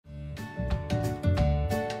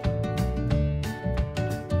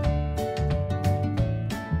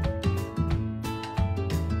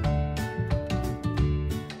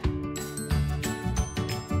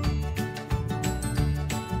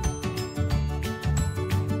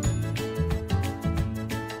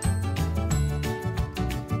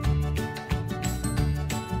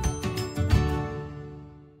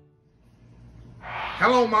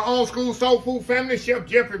Hello, my old school soul food family. Chef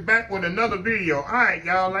Jeffrey back with another video. All right,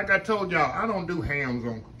 y'all, like I told y'all, I don't do hams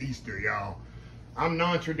on Easter, y'all. I'm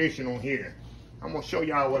non-traditional here. I'm gonna show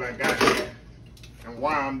y'all what I got here and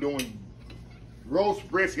why I'm doing roast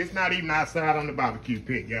brisket. It's not even outside on the barbecue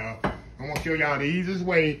pit, y'all. I'm gonna show y'all the easiest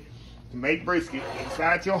way to make brisket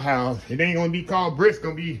inside your house. It ain't gonna be called brisket, it's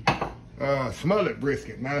gonna be smothered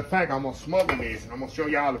brisket. Matter of fact, I'm gonna smother this and I'm gonna show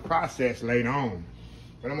y'all the process later on.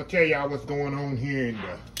 But I'm gonna tell y'all what's going on here in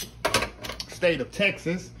the state of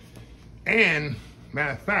Texas. And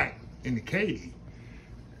matter of fact, in the KATY,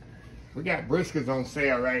 we got briskets on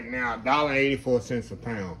sale right now, $1.84 a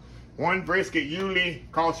pound. One brisket usually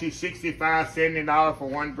costs you $65, $70 for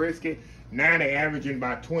one brisket. Now they're averaging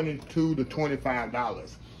about $22 to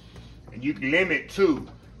 $25. And you can limit 2.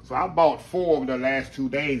 So I bought 4 over the last 2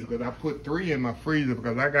 days because I put 3 in my freezer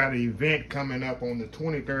because I got an event coming up on the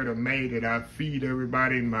 23rd of May that I feed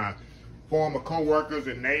everybody, my former co-workers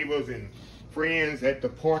and neighbors and friends at the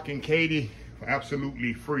park in KATY for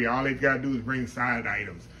absolutely free. All they got to do is bring side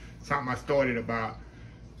items. Something I started about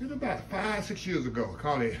 5, 6 years ago. I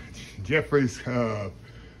call it Jeffrey's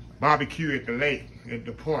barbecue at the lake, at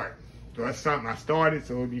the park. So that's something I started,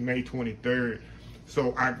 so it'll be May 23rd.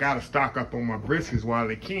 So I gotta stock up on my briskets while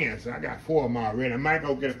they can. So I got 4 of them already. I might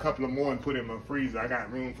go get a couple of more and put in my freezer. I got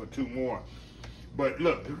room for 2 more. But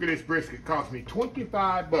look at this brisket. It cost me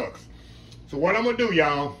 25 bucks. So what I'm gonna do,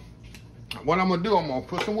 y'all, I'm gonna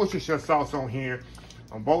put some Worcestershire sauce on here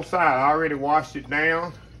on both sides. I already washed it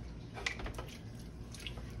down.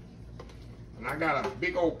 And I got a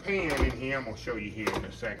big old pan in here. I'm gonna show you here in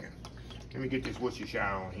a second. Let me get this Worcestershire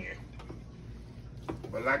on here.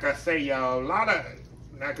 But like I say, y'all,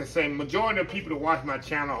 majority of people that watch my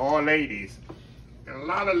channel are ladies. And a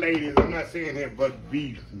lot of ladies, I'm not saying that but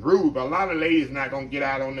be rude, but a lot of ladies not gonna get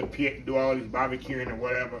out on the pit and do all this barbecuing or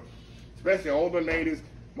whatever. Especially older ladies,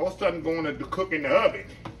 most of them going to cook in the oven.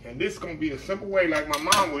 And this is gonna be a simple way like my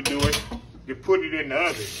mom would do it, to put it in the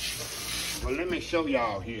oven. Well, let me show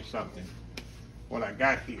y'all here something, what I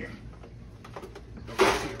got here.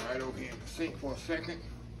 Right over here in the sink for a second.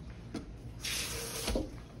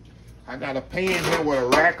 I got a pan here with a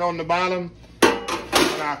rack on the bottom.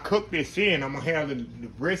 When I cook this in, I'm gonna have the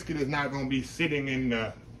brisket is not gonna be sitting in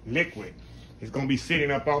the liquid. It's gonna be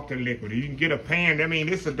sitting up off the liquid. You can get a pan. I mean,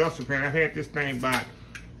 this is a dusty pan. I've had this thing about,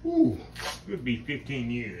 could be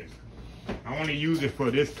 15 years. I only use it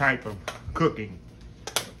for this type of cooking.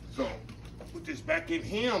 So put this back in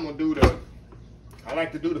here. I'm gonna I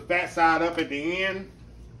like to do the fat side up at the end.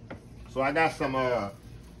 So I got some,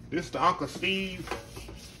 this is the Uncle Steve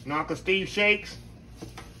shakes.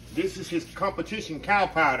 This is his competition cow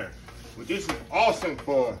powder. But this is awesome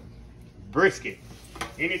for brisket.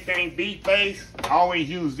 Anything beef based, I always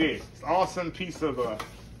use this. It's awesome piece of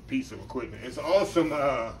equipment. It's awesome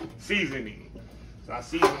seasoning. So I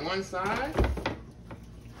season one side.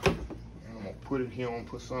 And I'm gonna put it here. I'm gonna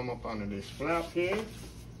put some up under this flap here.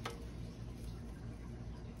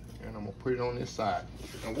 And I'm gonna put it on this side.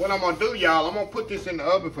 And what I'm gonna do, y'all, I'm gonna put this in the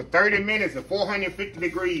oven for 30 minutes at 450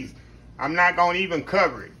 degrees. I'm not gonna even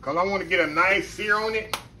cover it, because I wanna get a nice sear on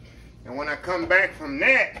it. And when I come back from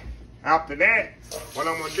that, after that, what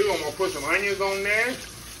I'm gonna do, I'm gonna put some onions on there.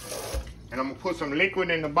 And I'm gonna put some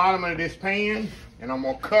liquid in the bottom of this pan. And I'm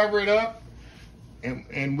gonna cover it up.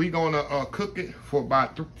 And we're gonna cook it for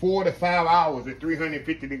about 4 to 5 hours at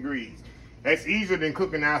 350 degrees. That's easier than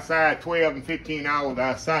cooking outside 12 and 15 hours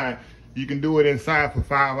outside. You can do it inside for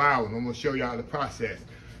 5 hours. I'm gonna show y'all the process.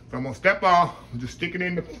 So I'm gonna step off, just stick it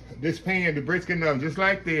in this pan, the brisket in the oven, just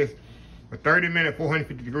like this, for 30 minutes,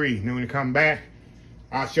 450 degrees. And then when you come back,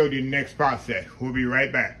 I'll show you the next process. We'll be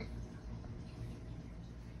right back.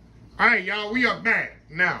 All right, y'all, we are back.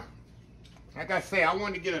 Now, like I say, I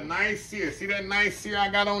want to get a nice sear. See that nice sear I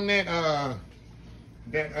got on that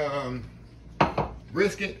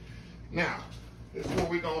brisket? Now, this is where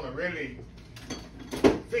we're gonna really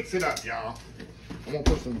fix it up, y'all. I'm gonna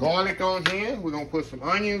put some garlic on here. We're gonna put some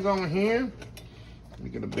onions on here. Let me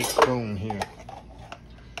get a big spoon here.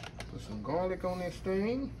 Put some garlic on this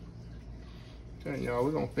thing. Tell y'all,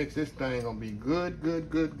 we're gonna fix this thing. Gonna be good, good,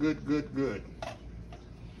 good, good, good, good.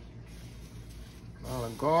 All the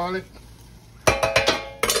garlic.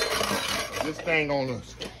 This thing gonna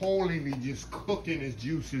totally just cook in its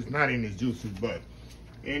juices, not in its juices, but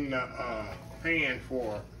in the pan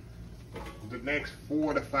for the next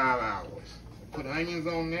 4 to 5 hours. Put onions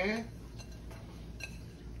on there.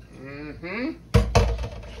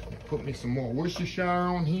 Put me some more Worcestershire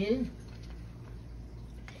on here.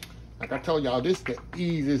 Like I told y'all, this is the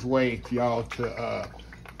easiest way to y'all to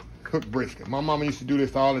cook brisket. My mama used to do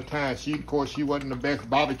this all the time. Of course, she wasn't the best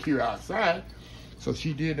barbecue outside. So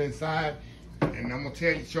she did inside. And I'm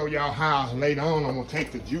gonna show y'all how later on I'm gonna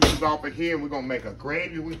take the juices off of here. We're gonna make a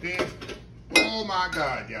gravy with this. Oh my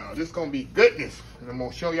God, y'all, this is gonna be goodness. And I'm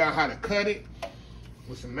gonna show y'all how to cut it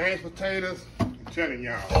with some mashed potatoes. I'm telling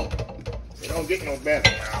y'all, it don't get no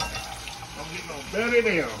better, y'all. Don't get no better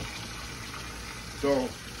than them. So,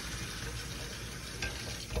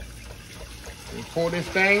 we pour this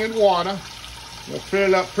thing in water. We'll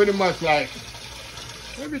fill up pretty much like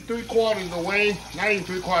maybe 3/4 of the way, not even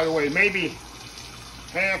 3/4 of the way, maybe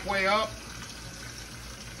halfway up.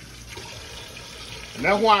 And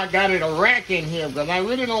that's why I got it a rack in here, because I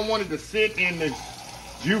really don't want it to sit in the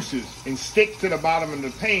juices and stick to the bottom of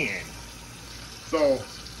the pan. So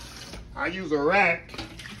I use a rack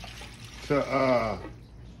to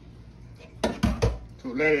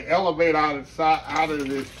let it elevate out of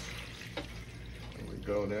this. There we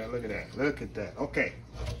go there. Look at that. Look at that. Okay.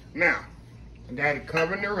 Now I got it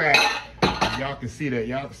covering the rack. Y'all can see that.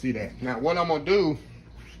 Y'all can see that. Now what I'm gonna do,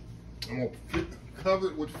 I'm gonna cover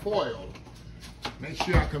it with foil. Make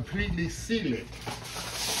sure I completely seal it.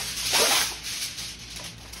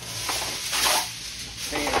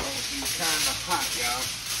 Pan gonna be kind of hot, y'all.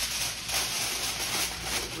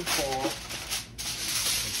 With foil.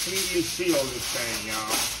 Completely seal this thing,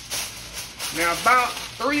 y'all. Now about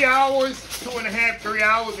 3 hours, 2.5, 3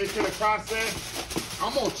 hours into the process,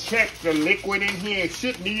 I'm gonna check the liquid in here. It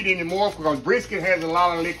shouldn't need any more because brisket has a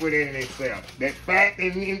lot of liquid in it itself. That fat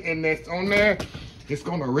and that's on there, it's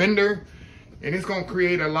gonna render and it's gonna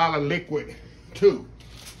create a lot of liquid too.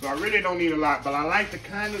 So I really don't need a lot, but I like to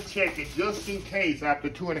kind of check it just in case after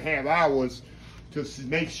 2.5 hours to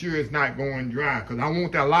make sure it's not going dry. Because I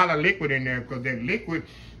want a lot of liquid in there, because that liquid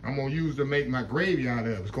I'm gonna use to make my gravy out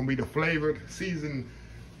of. It's gonna be the flavored, seasoned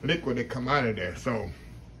liquid that come out of there. So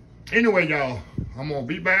anyway, y'all, I'm gonna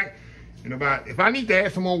be back in about, if I need to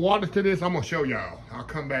add some more water to this, I'm gonna show y'all. I'll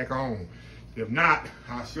come back on. If not,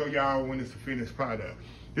 I'll show y'all when it's a finished product.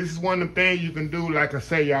 This is one of the things you can do, like I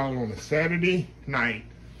say, y'all, on a Saturday night.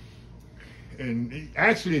 And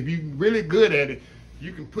actually, if you're really good at it,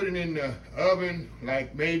 you can put it in the oven,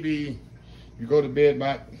 like maybe you go to bed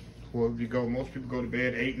about, well, if you go, most people go to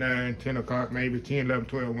bed 8, 9, 10 o'clock, maybe 10, 11,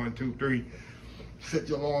 12, 1, 2, 3. Set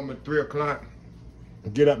your alarm at 3 o'clock.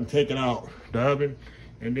 Get up and take it out the oven.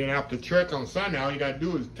 And then after church on Sunday, all you gotta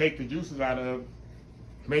do is take the juices out of it,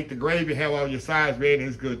 make the gravy, have all your sides ready, and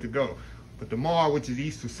it's good to go. But tomorrow, which is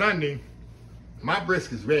Easter Sunday, my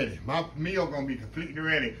brisket's ready. My meal gonna be completely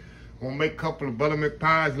ready. I'm gonna make a couple of buttermilk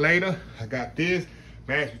pies later. I got this,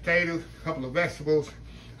 mashed potatoes, a couple of vegetables.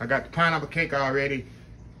 I got the pineapple cake already.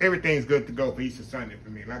 Everything's good to go for Easter Sunday for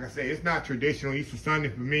me. Like I said, it's not traditional Easter Sunday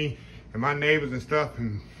for me and my neighbors and stuff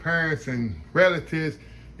and parents and relatives.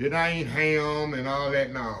 It ain't ham and all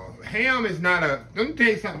that. No, ham is not a, let me tell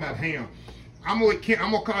you something about ham. I'm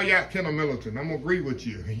gonna call you out, Kendall Middleton. I'm gonna agree with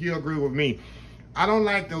you, and he'll agree with me. I don't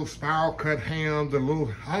like those spiral cut hams.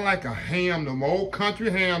 I like a ham, the old country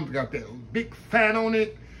ham, got that big fat on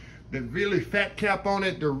it, the really fat cap on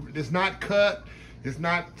it. It's not cut, it's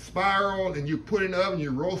not spiral, and you put it in the oven,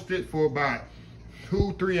 you roast it for about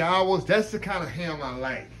 2-3 hours. That's the kind of ham I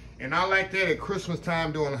like. And I like that at Christmas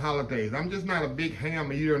time during the holidays. I'm just not a big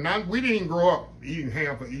ham eater. We didn't grow up eating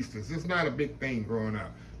ham for Easter. It's not a big thing growing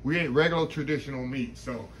up. We ate regular traditional meat.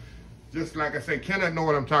 So just like I said, Kenneth know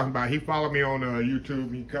what I'm talking about. He followed me on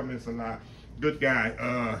YouTube. He comments a lot. Good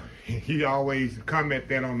guy. He always comment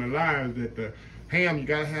that on the lives that the ham, you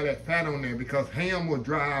gotta have that fat on there, because ham will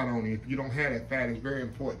dry out on you if you don't have that fat. It's very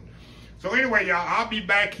important. So anyway, y'all, I'll be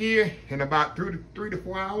back here in about 3 to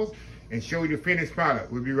 4 hours and show you the finished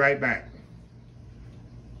product. We'll be right back.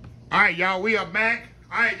 All right, y'all, we are back.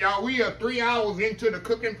 All right, y'all, we are 3 hours into the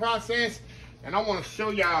cooking process, and I want to show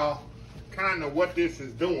y'all kind of what this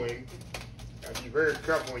is doing. Gotta be very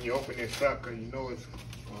careful when you open this up, because you know it's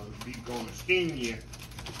going to sting you.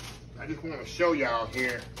 I just want to show y'all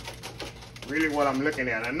here really what I'm looking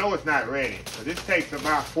at. I know it's not ready, so this takes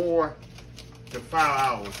about 4 to 5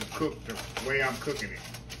 hours to cook the way I'm cooking it.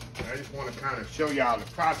 I just want to kind of show y'all the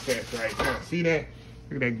process right now. See that?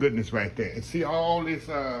 Look at that goodness right there. And see all this,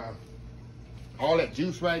 all that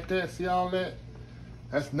juice right there? See all that?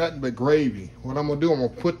 That's nothing but gravy. What I'm gonna do, I'm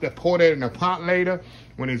gonna pour that in a pot later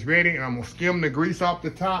when it's ready, and I'm gonna skim the grease off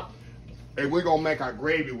the top, and we're gonna make our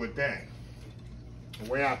gravy with that. The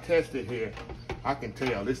way I test it here, I can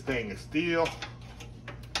tell this thing is still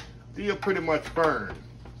pretty much firm.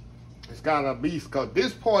 It's gotta be, because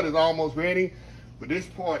this part is almost ready, but this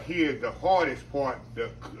part here is the hardest part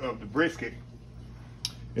of the brisket.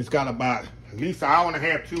 It's got about at least 1.5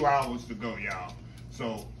 hours, 2 hours to go, y'all.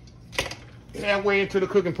 So halfway into the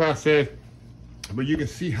cooking process, But you can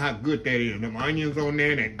see how good that is. Them onions on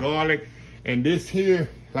there, that garlic. And this here,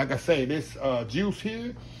 like I say, this juice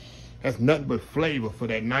here, that's nothing but flavor for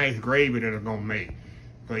that nice gravy that I'm gonna make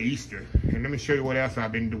for Easter. And let me show you what else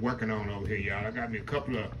I've been working on over here, y'all. I got me a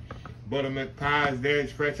couple of buttermilk pies there.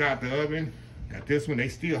 It's fresh out the oven. Got this one, they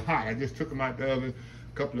still hot. I just took them out the oven.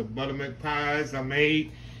 A couple of buttermilk pies I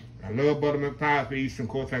made. I love buttermilk pies for Easter. Of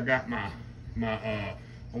course, I got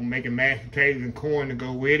I'm making mashed potatoes and corn to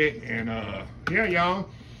go with it. And yeah, y'all.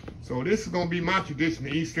 So this is gonna be my tradition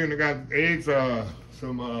of Easter. And I got eggs,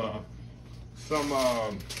 some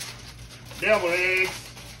deviled eggs.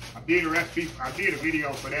 I did a recipe. I did a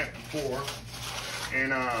video for that before.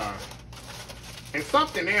 And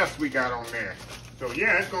something else we got on there. So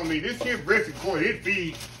yeah, it's gonna be this here brisket course. It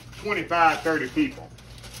feeds 25, 30 people.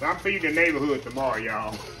 So I'm feeding the neighborhood tomorrow,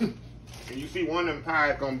 y'all. And you see one of them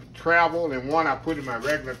pies gonna travel, and one I put in my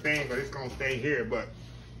regular thing, but it's gonna stay here. But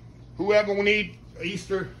whoever will need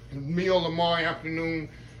Easter meal tomorrow afternoon,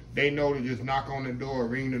 they know to just knock on the door,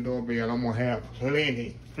 ring the doorbell. I'm gonna have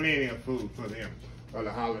plenty of food for them for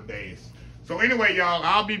the holidays. So anyway, y'all,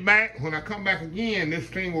 I'll be back. When I come back again, this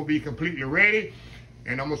thing will be completely ready.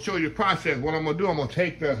 And I'm gonna show you the process. What I'm gonna do, I'm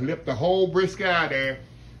gonna lift the whole brisket out of there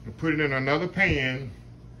and put it in another pan.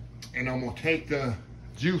 And I'm gonna take the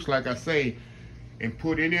juice, like I say, and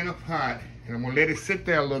put it in a pot, and I'm gonna let it sit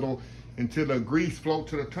there a little until the grease float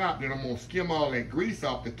to the top. Then I'm gonna skim all that grease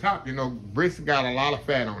off the top. You know, brisket got a lot of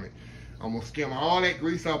fat on it. I'm gonna skim all that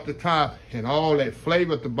grease off the top and all that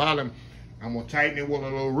flavor at the bottom. I'm gonna tighten it with a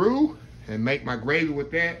little roux and make my gravy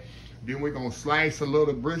with that. Then we're gonna slice a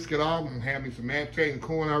little brisket off. I'm gonna have me some mashed potatoes and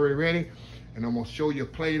corn already ready, and I'm gonna show you a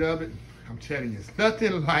plate of it. I'm telling you, it's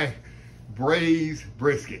nothing like braised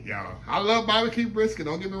brisket, y'all. I love barbecue brisket,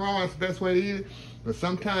 don't get me wrong, that's the best way to eat it. But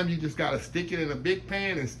sometimes you just gotta stick it in a big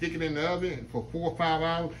pan and stick it in the oven for 4 or 5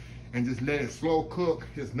 hours and just let it slow cook.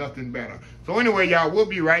 It's nothing better. So anyway, y'all, we'll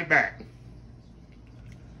be right back.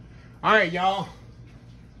 All right, y'all.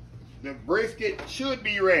 The brisket should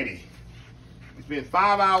be ready. It's been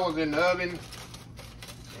 5 hours in the oven.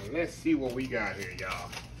 And let's see what we got here, y'all.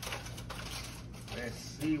 Let's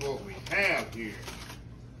see what we have here.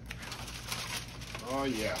 Oh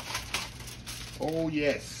yeah. Oh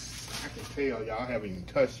yes. I can tell y'all haven't even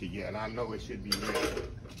touched it yet. I know it should be ready.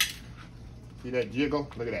 See that jiggle?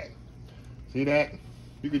 Look at that. See that?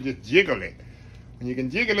 You can just jiggle it. When you can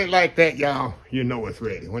jiggle it like that, y'all, you know it's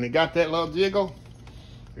ready. When it got that little jiggle,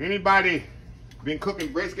 anybody been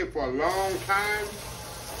cooking brisket for a long time,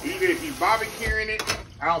 either if you're barbecuing it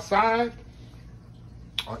outside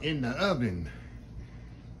or in the oven,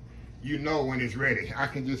 you know when it's ready. I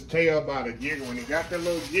can just tell by the jiggle. When it got that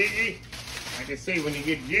little jiggy, I can say when you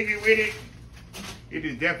get jiggy with it, it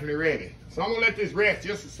is definitely ready. So I'm gonna let this rest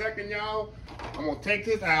just a second, y'all. I'm gonna take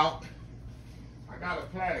this out. I got a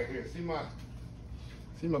platter here. See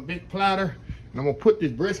my big platter? And I'm gonna put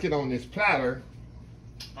this brisket on this platter.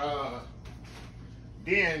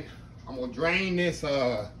 Then I'm gonna drain this,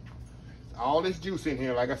 all this juice in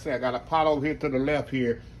here. Like I said, I got a pot over here to the left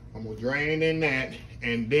here. I'm gonna drain in that,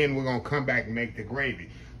 and then we're gonna come back and make the gravy.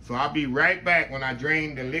 So I'll be right back when I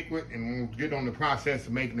drain the liquid and we'll get on the process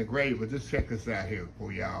of making the gravy. But just check this out here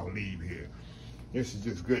before y'all leave here. This is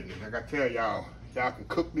just goodness. Like I tell y'all, y'all can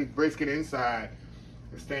cook this brisket inside.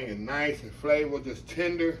 This thing is nice and flavorful, just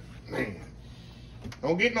tender. Man,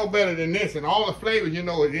 don't get no better than this. And all the flavors, you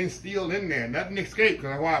know, it's still in there. Nothing escaped,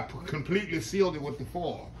 because that's why I completely sealed it with the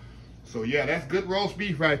foil. So yeah, that's good roast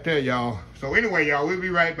beef right there, y'all. So anyway, y'all, we'll be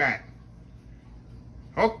right back.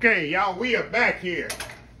 Okay, y'all, we are back here.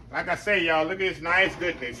 Like I say, y'all, look at this nice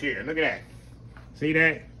goodness here. Look at that. See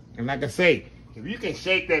that? And like I say, if you can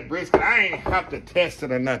shake that brisket, I ain't have to test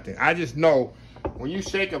it or nothing. I just know when you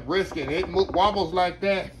shake a brisket and it wobbles like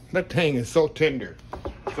that, that thing is so tender.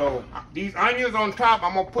 So these onions on top,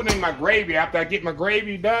 I'm gonna put in my gravy. After I get my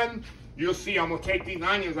gravy done, you'll see I'm gonna take these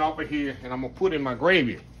onions off of here and I'm gonna put in my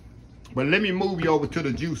gravy. But let me move you over to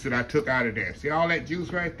the juice that I took out of there. See all that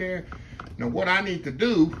juice right there? Now what I need to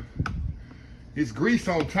do is grease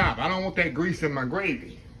on top. I don't want that grease in my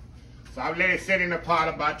gravy. So I'll let it sit in the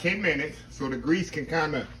pot about 10 minutes so the grease can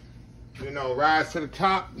kind of, you know, rise to the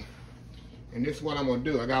top. And this is what I'm gonna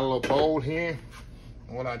do. I got a little bowl here.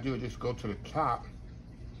 And what I do is just go to the top.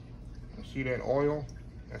 And see that oil?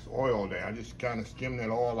 That's oil there. I just kind of skim that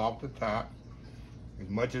oil off the top as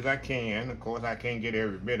much as I can. Of course, I can't get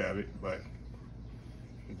every bit of it, but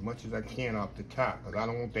as much as I can off the top, because I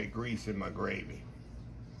don't want that grease in my gravy.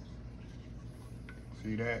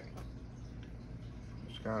 See that?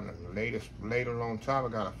 It's kind of later on top. I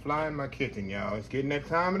got a fly in my kitchen, y'all. It's getting that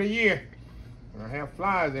time of the year. I have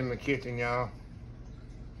flies in the kitchen, y'all.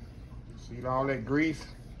 See all that grease?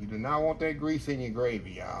 You do not want that grease in your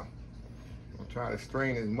gravy, y'all. Try to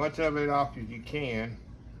strain as much of it off as you can.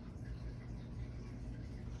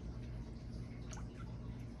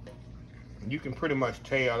 You can pretty much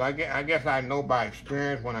tell. I guess I know by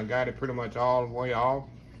experience when I got it pretty much all the way off.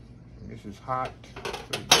 This is hot.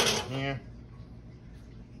 Put it down here.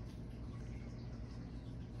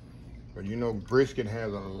 But you know, brisket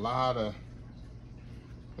has a lot of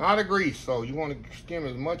grease, so you want to skim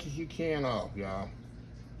as much as you can off, y'all.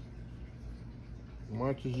 As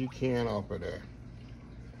much as you can off of there.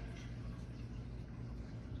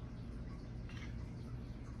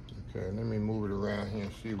 Okay, let me move it around here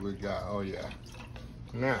and see what we got. Oh yeah.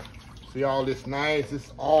 Now, see all this nice,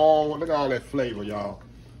 this all, look at all that flavor, y'all.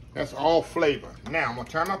 That's all flavor. Now, I'm gonna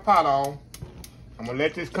turn my pot on. I'm gonna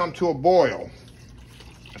let this come to a boil.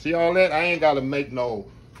 See all that? I ain't gotta make no,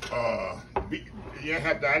 I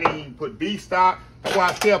didn't even put beef stock. That's why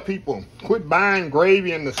I tell people, quit buying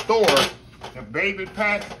gravy in the store, the baby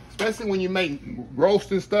pack, especially when you make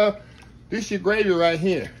roast and stuff. This your gravy right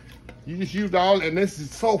here. You just used all, and this is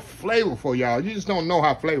so flavorful, y'all. You just don't know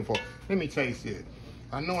how flavorful. Let me taste it.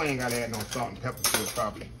 I know I ain't gotta add no salt and pepper to it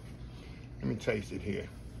probably. Let me taste it here.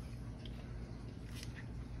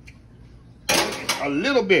 A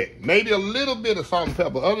little bit, maybe a little bit of salt and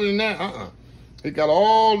pepper. Other than that, It got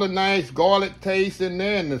all the nice garlic taste in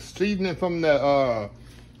there and the seasoning from the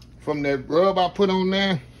rub I put on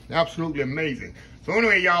there. Absolutely amazing. So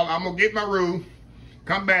anyway, y'all, I'm gonna get my roux,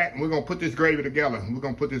 come back, and we're gonna put this gravy together. We're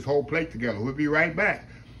gonna put this whole plate together. We'll be right back.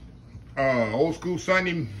 Old school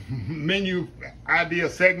Sunday menu idea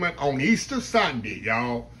segment on Easter Sunday,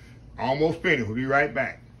 y'all. Almost finished. We'll be right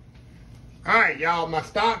back. All right, y'all, my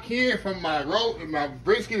stock here from my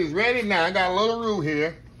brisket is ready. Now I got a little roux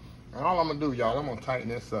here. And all I'm gonna do, y'all, I'm gonna tighten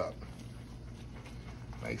this up.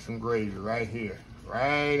 Make some gravy right here,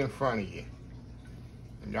 right in front of you.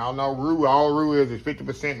 And y'all know roux, all roux is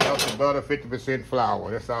 50% melted butter, 50%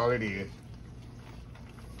 flour. That's all it is.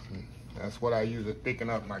 That's what I use to thicken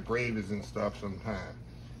up my gravies and stuff sometimes.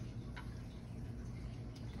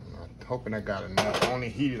 I'm hoping I got enough. I only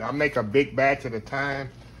heat it. I make a big batch at a time.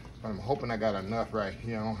 I'm hoping I got enough right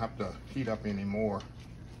here. I don't have to heat up anymore.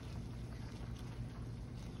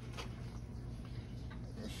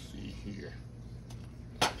 Let's see here.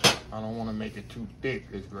 I don't want to make it too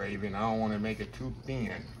thick, this gravy, and I don't want to make it too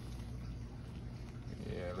thin.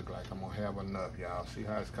 Yeah, look like I'm going to have enough, y'all. See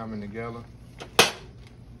how it's coming together?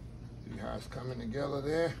 See how it's coming together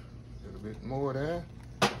there? A little bit more there.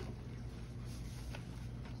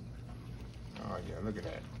 Oh, yeah, look at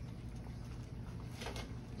that.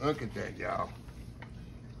 Look at that, y'all.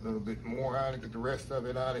 A little bit more out to get the rest of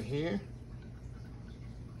it out of here.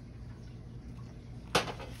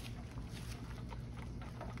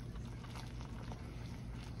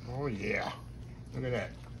 Oh yeah, look at that.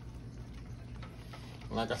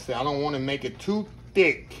 Like I said, I don't want to make it too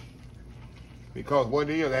thick because what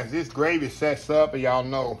it is, as this gravy sets up, and y'all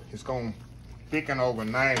know it's gonna thicken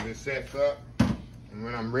overnight as it sets up. And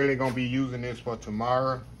when I'm really gonna be using this for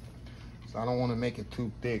tomorrow, so I don't want to make it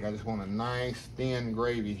too thick. I just want a nice thin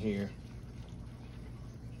gravy here.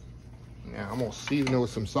 Now I'm gonna season it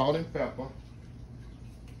with some salt and pepper.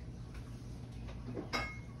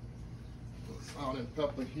 Salt and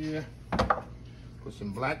pepper here. Put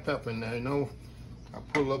some black pepper in there. You know, I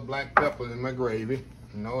put a little black pepper in my gravy.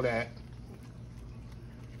 You know that.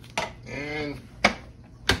 And a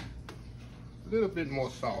little bit more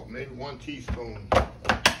salt, maybe 1 teaspoon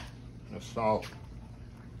of salt.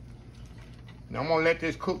 Now I'm gonna let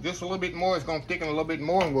this cook just a little bit more. It's gonna thicken a little bit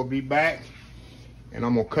more, and we'll be back. And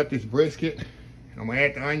I'm gonna cut this brisket. I'm gonna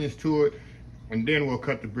add the onions to it, and then we'll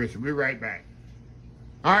cut the brisket. We'll be right back.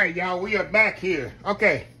 All right, y'all, we are back here.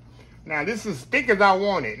 Okay, now this is as thick as I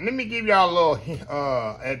want it. Let me give y'all a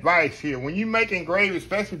little advice here. When you're making gravy,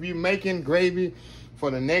 especially if you're making gravy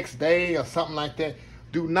for the next day or something like that,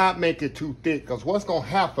 do not make it too thick, because what's gonna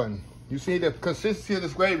happen, you see the consistency of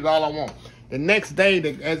this gravy is all I want. The next day,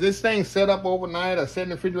 as this thing set up overnight or set in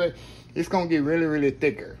the refrigerator, it's gonna get really, really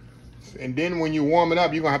thicker. And then when you warm it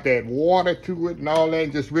up, you're gonna have to add water to it and all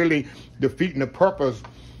that, just really defeating the purpose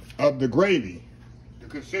of the gravy, the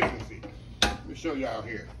consistency. Let me show y'all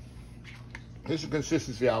here. This is the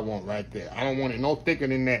consistency I want right there. I don't want it no thicker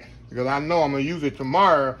than that, because I know I'm gonna use it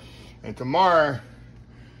tomorrow, and tomorrow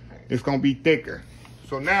it's gonna be thicker.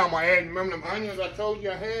 So now I'm gonna add, remember them onions I told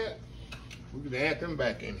you I had? We can add them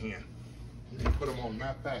back in here. Let me put them on, matter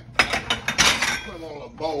of fact, put them on a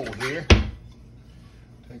bowl here.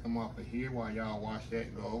 Take them off of here while y'all watch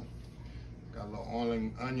that go. Got a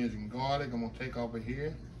little onions and garlic I'm gonna take off of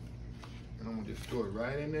here. And I'm gonna just throw it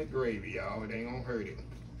right in that gravy, y'all. It ain't gonna hurt it.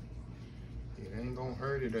 It ain't gonna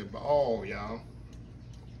hurt it at all, y'all.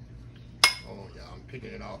 Oh, y'all, I'm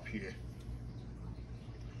picking it off here.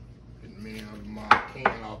 Getting me out of my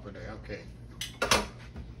can off of there. Okay.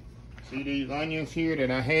 See these onions here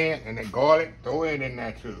that I had and the garlic? Throw it in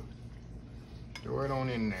there too. Throw it on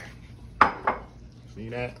in there. See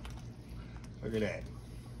that? Look at that.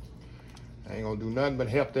 I ain't gonna do nothing but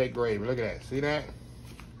help that gravy. Look at that. See that?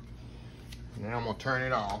 Now I'm gonna turn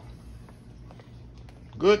it off.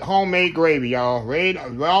 Good homemade gravy, y'all. Ready?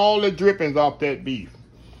 All the drippings off that beef.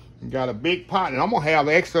 You got a big pot, and I'm gonna have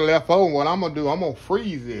extra left over. What I'm gonna do, I'm gonna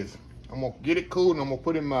freeze this. I'm gonna get it cool, and I'm gonna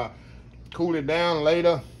put it in my, cool it down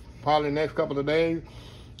later, probably the next couple of days,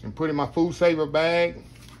 and put it in my food saver bag.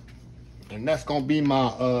 And that's gonna be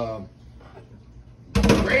my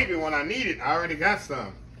gravy when I need it. I already got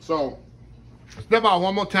some. So, step out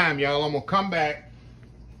one more time, y'all. I'm gonna come back.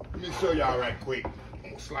 Let me show y'all right quick. I'm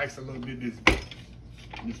gonna slice a little bit of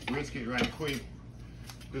this brisket right quick,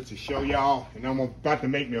 just to show y'all. And I'm about to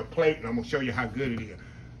make me a plate, and I'm gonna show you how good it is.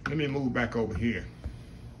 Let me move back over here.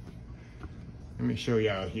 Let me show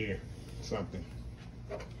y'all here something.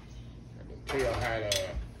 I can tell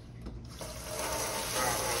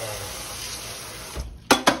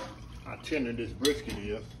how tender this brisket is.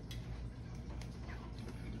 You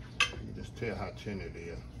can just tell how tender it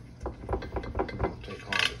is. I'm gonna take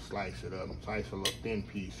home and slice it up. Slice a little thin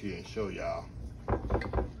piece here and show y'all.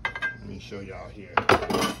 Let me show y'all here.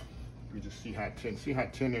 You just see how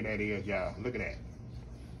tender that is, y'all. Look at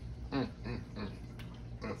that.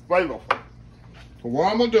 It's flavorful. So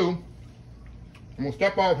what I'm gonna do, I'm gonna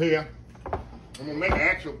step off here. I'm gonna make an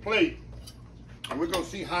actual plate, and we're gonna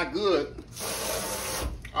see how good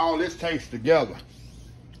all this tastes together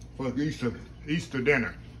for Easter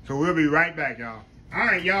dinner. So we'll be right back, y'all. All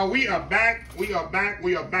right, y'all, we are back. We are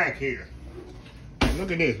back here. And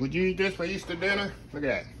look at this. Would you eat this for Easter dinner? Look at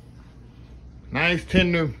that. Nice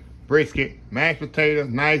tender brisket, mashed potatoes,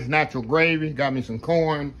 nice natural gravy. Got me some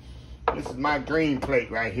corn. This is my dream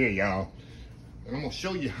plate right here, y'all. And I'm gonna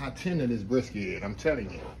show you how tender this brisket is. I'm telling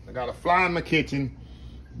you. I got a fly in my kitchen.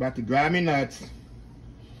 About to drive me nuts.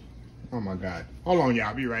 Oh my God. Hold on, y'all.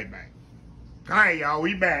 I'll be right back. All right, y'all.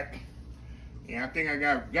 We back. Yeah, I think I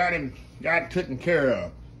got it taken care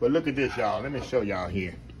of. But look at this, y'all. Let me show y'all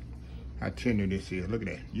here how tender this is. Look at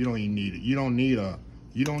that. You don't even need it. You don't need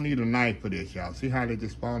a knife for this, y'all. See how they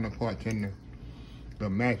just falling apart tender? The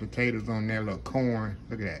mashed potatoes on there, little corn.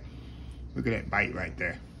 Look at that. Look at that bite right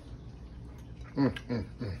there.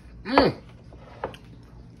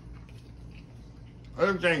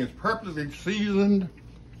 Everything is perfectly seasoned.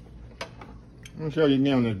 Let me show you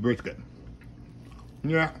again on this brisket.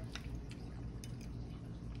 Yeah.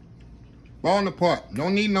 Falling apart.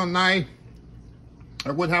 Don't need no knife.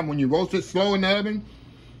 That's what happens when you roast it slow in the oven.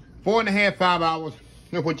 4.5, 5 hours.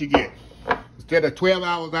 That's what you get. Instead of 12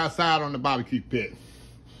 hours outside on the barbecue pit.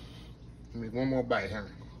 Let me one more bite, huh?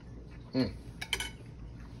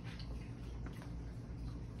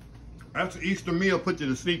 That's an Easter meal. Put you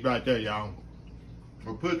to sleep right there, y'all.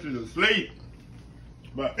 Or put you to sleep.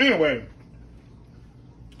 But anyway,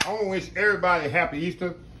 I want to wish everybody a happy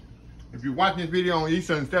Easter. If you're watching this video on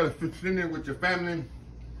Easter instead of sitting there with your family,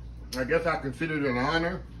 I guess I consider it an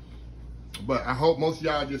honor. But I hope most of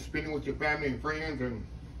y'all just spending with your family and friends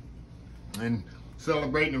and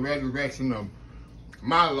celebrating the resurrection of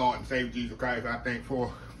my Lord and Savior Jesus Christ, I think,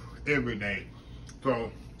 for every day.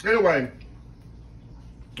 So anyway,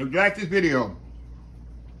 if you like this video,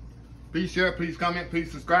 please share, please comment,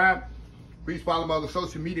 please subscribe. Please follow my other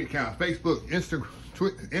social media accounts: Facebook,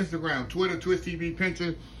 Instagram, Twitter, Twitch TV,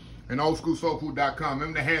 Pinterest, and oldschoolsoulfood.com.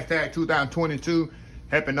 Remember the hashtag 2022,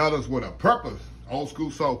 helping others with a purpose. Old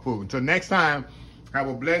School Soul Food. Until next time, have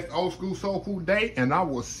a blessed Old School Soul Food day, and I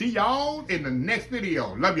will see y'all in the next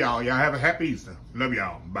video. Love y'all. Y'all have a happy Easter. Love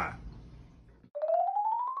y'all. Bye.